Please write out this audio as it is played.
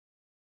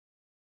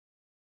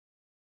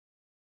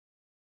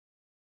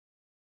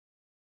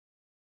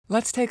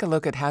Let's take a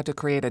look at how to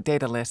create a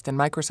data list in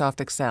Microsoft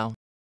Excel.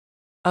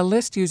 A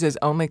list uses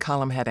only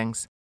column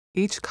headings.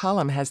 Each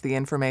column has the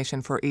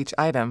information for each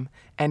item,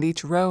 and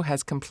each row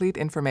has complete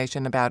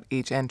information about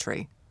each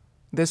entry.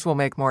 This will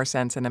make more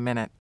sense in a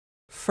minute.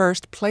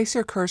 First, place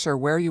your cursor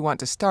where you want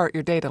to start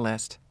your data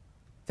list.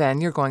 Then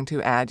you're going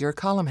to add your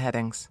column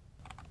headings.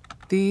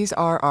 These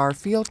are our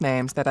field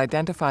names that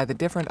identify the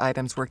different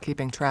items we're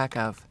keeping track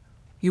of.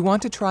 You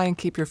want to try and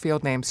keep your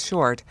field names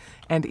short,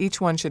 and each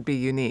one should be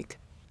unique.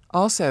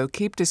 Also,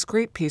 keep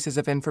discrete pieces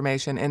of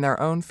information in their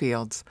own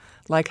fields,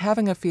 like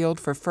having a field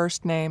for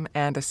first name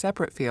and a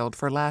separate field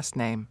for last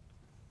name.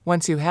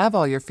 Once you have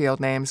all your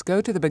field names,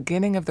 go to the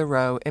beginning of the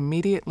row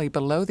immediately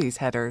below these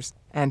headers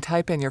and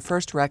type in your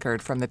first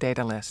record from the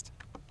data list.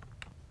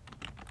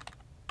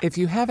 If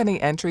you have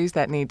any entries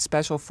that need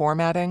special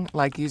formatting,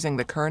 like using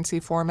the currency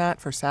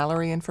format for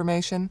salary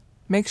information,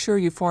 make sure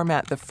you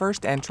format the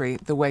first entry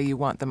the way you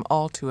want them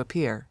all to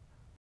appear.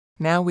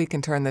 Now we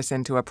can turn this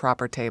into a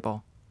proper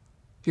table.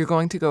 You're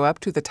going to go up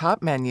to the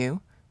top menu,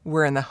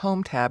 we're in the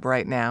Home tab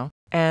right now,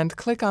 and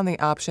click on the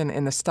option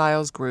in the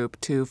Styles group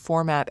to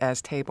Format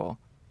as Table.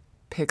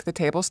 Pick the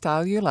table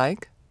style you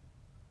like,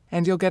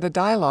 and you'll get a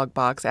dialog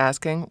box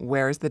asking,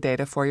 "Where is the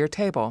data for your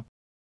table?"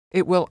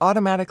 It will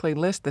automatically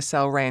list the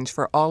cell range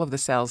for all of the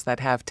cells that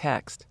have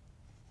text.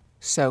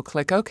 So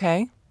click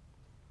OK,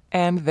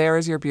 and there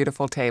is your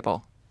beautiful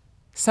table.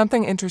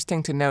 Something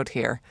interesting to note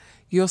here,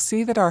 you'll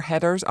see that our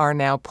headers are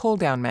now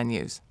pull-down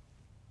menus.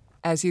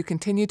 As you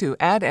continue to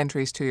add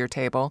entries to your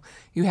table,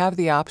 you have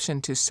the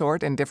option to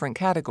sort in different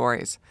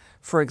categories.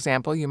 For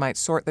example, you might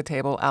sort the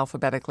table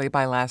alphabetically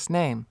by last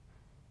name.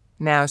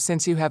 Now,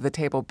 since you have the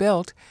table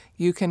built,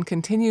 you can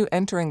continue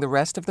entering the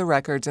rest of the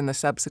records in the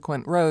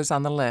subsequent rows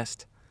on the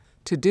list.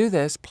 To do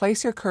this,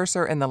 place your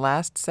cursor in the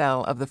last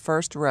cell of the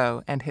first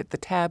row and hit the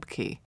Tab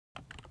key.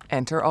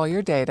 Enter all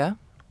your data.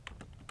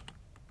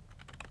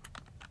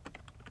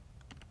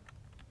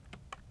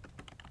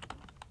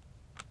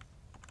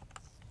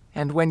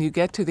 And when you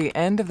get to the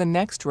end of the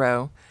next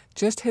row,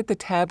 just hit the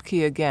Tab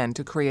key again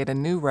to create a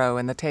new row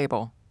in the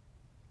table.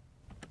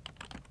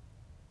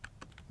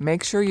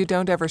 Make sure you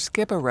don't ever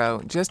skip a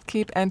row, just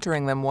keep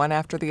entering them one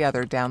after the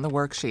other down the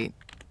worksheet.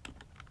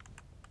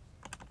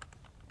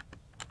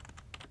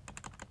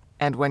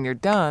 And when you're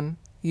done,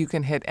 you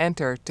can hit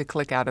Enter to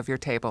click out of your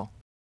table.